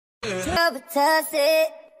I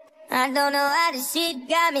don't know how this shit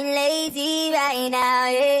got me lazy right now,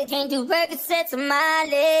 yeah. Can't do Percocets on my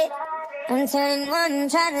leg. I'm turning one,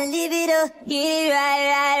 trying to live it up.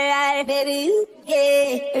 Yeah, right, baby, ooh,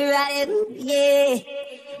 yeah. Right, ooh, yeah.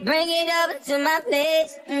 Bring it over to my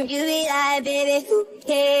place. You be like, baby, who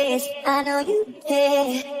cares? I know you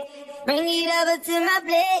care. Bring it over to my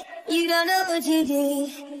plate. You don't know what you did.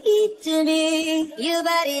 Eat to me. Your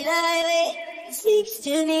body lightweight speaks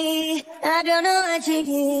to me. I don't know what you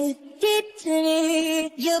did. Eat to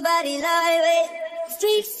me. Your body lightweight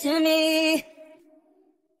speaks to me.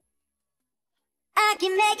 I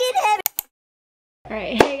can make it happen.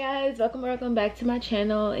 Alright, hey guys, welcome back to my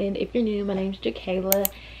channel. And if you're new, my name's Jakayla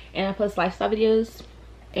and I post lifestyle videos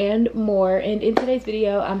and more. And in today's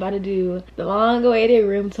video I'm about to do the long-awaited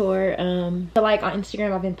room tour. So like on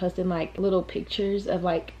Instagram I've been posting like little pictures of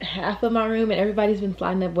like half of my room, and everybody's been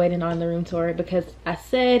flying up waiting on the room tour because I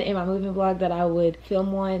said in my moving vlog that I would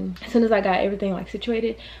film one as soon as I got everything like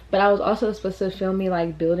situated. But I was also supposed to film me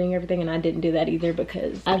like building everything, and I didn't do that either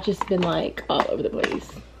because I've just been like all over the place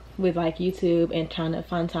with like YouTube and trying to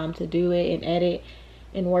find time to do it and edit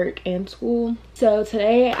and work and school. So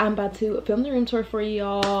today I'm about to film the room tour for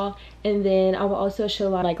y'all, and then I will also show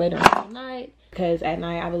like later on at night, because at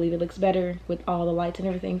night I believe it looks better with all the lights and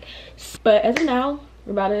everything. But as of now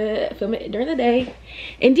we're about to film it during the day,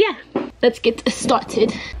 and yeah, let's get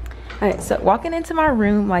started. All right, so walking into my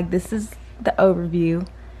room, like this is the overview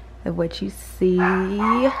of what you see.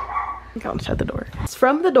 I'm gonna shut the door. It's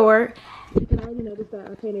from the door. You can already notice that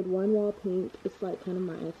I painted one wall pink. It's like kind of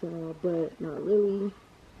my accent wall, but not really.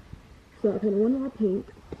 So I painted one wall pink.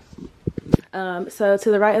 So to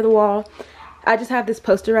the right of the wall, I just have this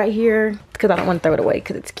poster right here because I don't want to throw it away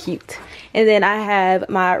because it's cute. And then I have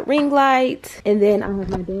my ring light, and then I have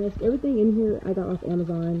my desk. Everything in here I got off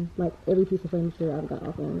Amazon. Like every piece of furniture I got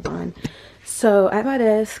off Amazon. So at my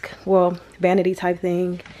desk, well, vanity type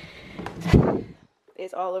thing.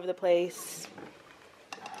 It's all over the place.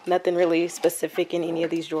 Nothing really specific in any of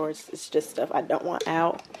these drawers. It's just stuff I don't want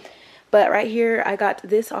out. But right here I got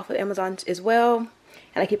this off of Amazon as well, and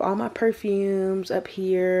I keep all my perfumes up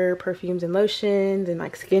here, perfumes and lotions and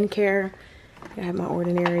like skincare. I have my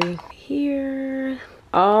Ordinary here,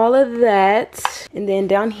 all of that. And then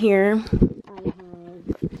down here I have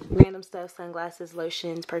random stuff, sunglasses,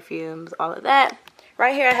 lotions, perfumes, all of that.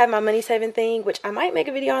 Right here I have my money saving thing, which I might make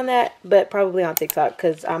a video on that, but probably on TikTok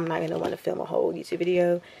because I'm not going to want to film a whole YouTube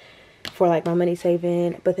video for like my money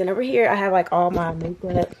saving. But then over here I have like all my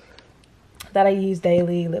makeup that I use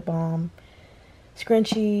daily, lip balm,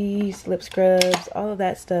 scrunchies, lip scrubs, all of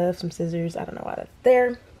that stuff, some scissors. I don't know why that's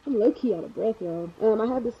there. I'm low-key out of breath, y'all. I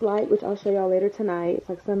have this light, which I'll show y'all later tonight. It's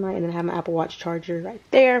like sunlight, and then I have my Apple Watch charger right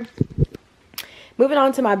there. Moving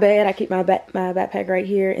on to my bed, I keep my backpack right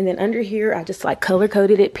here, and then under here I just like color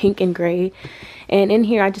coded it pink and gray. And in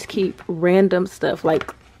here I just keep random stuff,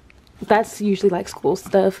 like that's usually like school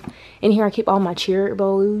stuff. In here I keep all my cheer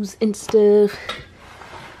bows and stuff.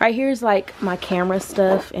 Right here is like my camera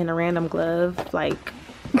stuff and a random glove, like.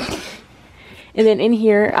 And then in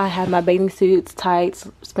here I have my bathing suits, tights,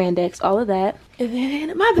 spandex, all of that. And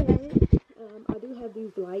then my bed, I do have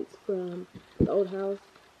these lights from the old house.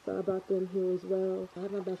 So I bought them here as well. I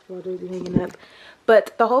have my basketball jersey hanging up.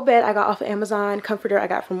 But the whole bed I got off of Amazon. Comforter I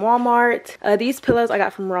got from Walmart. These pillows I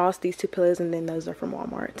got from Ross. These two pillows, and then those are from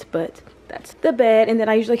Walmart. But that's the bed. And then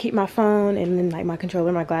I usually keep my phone and then like my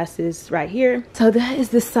controller, my glasses right here. So that is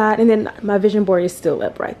this side. And then my vision board is still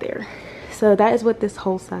up right there. So that is what this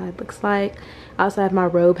whole side looks like. I also have my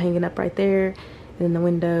robe hanging up right there. And then the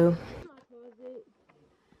window.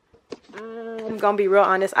 I'm gonna be real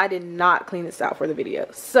honest, I did not clean this out for the video,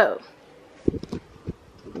 so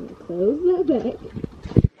I'm gonna close that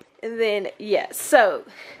back. And then yeah, so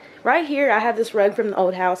right here I have this rug from the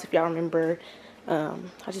old house, if y'all remember. I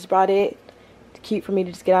just brought it. It's cute for me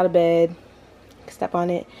to just get out of bed, step on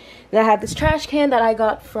it. And I have this trash can that I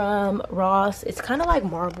got from Ross. It's kind of like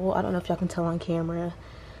marble. I don't know if y'all can tell on camera,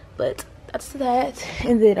 but that's that.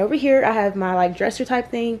 And then over here I have my like dresser type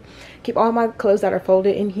thing. Keep all my clothes that are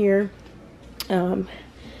folded in here.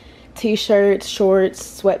 T-shirts,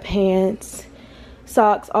 shorts, sweatpants,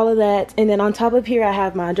 socks, all of that. And then on top of here I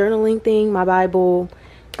have my journaling thing, my Bible,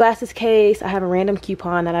 glasses case. I have a random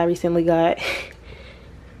coupon that I recently got,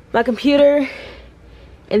 my computer,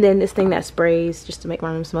 and then this thing that sprays just to make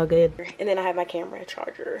my room smell good. And then I have my camera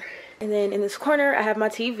charger. And then in this corner I have my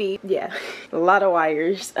TV. Yeah, a lot of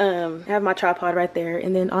wires. I have my tripod right there.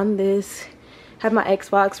 And then on this have my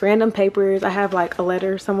Xbox, random papers. I have like a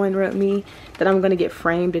letter someone wrote me that I'm gonna get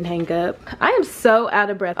framed and hang up. I am so out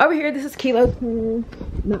of breath. Over here, this is Kilo's corner.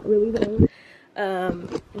 Not really though.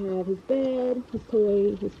 And I have his bed, his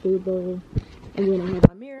toy, his food bowl, and then I have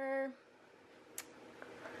my mirror.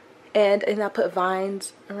 And I put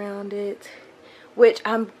vines around it, which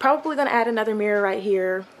I'm probably gonna add another mirror right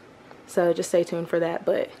here. So just stay tuned for that.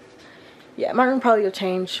 But yeah, my room probably will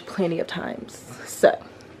change plenty of times. So,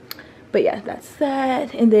 but yeah, that's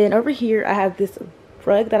that. And then over here I have this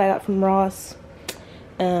rug that I got from Ross.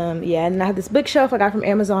 Yeah, and I have this bookshelf I got from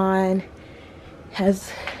Amazon.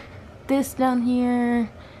 Has this down here,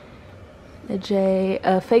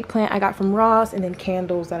 a fake plant I got from Ross, and then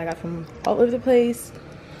candles that I got from all over the place.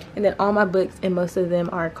 And then all my books, and most of them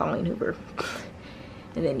are Colleen Hoover.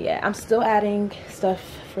 And then yeah, I'm still adding stuff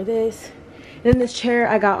for this. And then this chair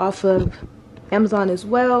I got off of Amazon as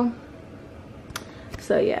well.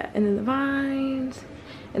 So yeah, and then the vines.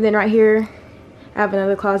 And then right here I have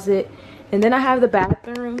another closet. And then I have the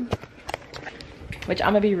bathroom, which I'm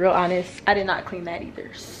gonna be real honest, I did not clean that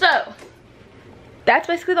either. So that's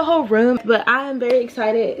basically the whole room. But I am very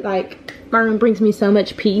excited. Like, my room brings me so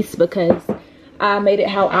much peace because I made it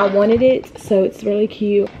how I wanted it. So it's really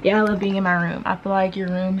cute. Yeah, I love being in my room. I feel like your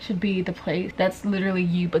room should be the place that's literally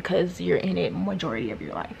you because you're in it majority of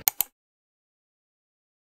your life.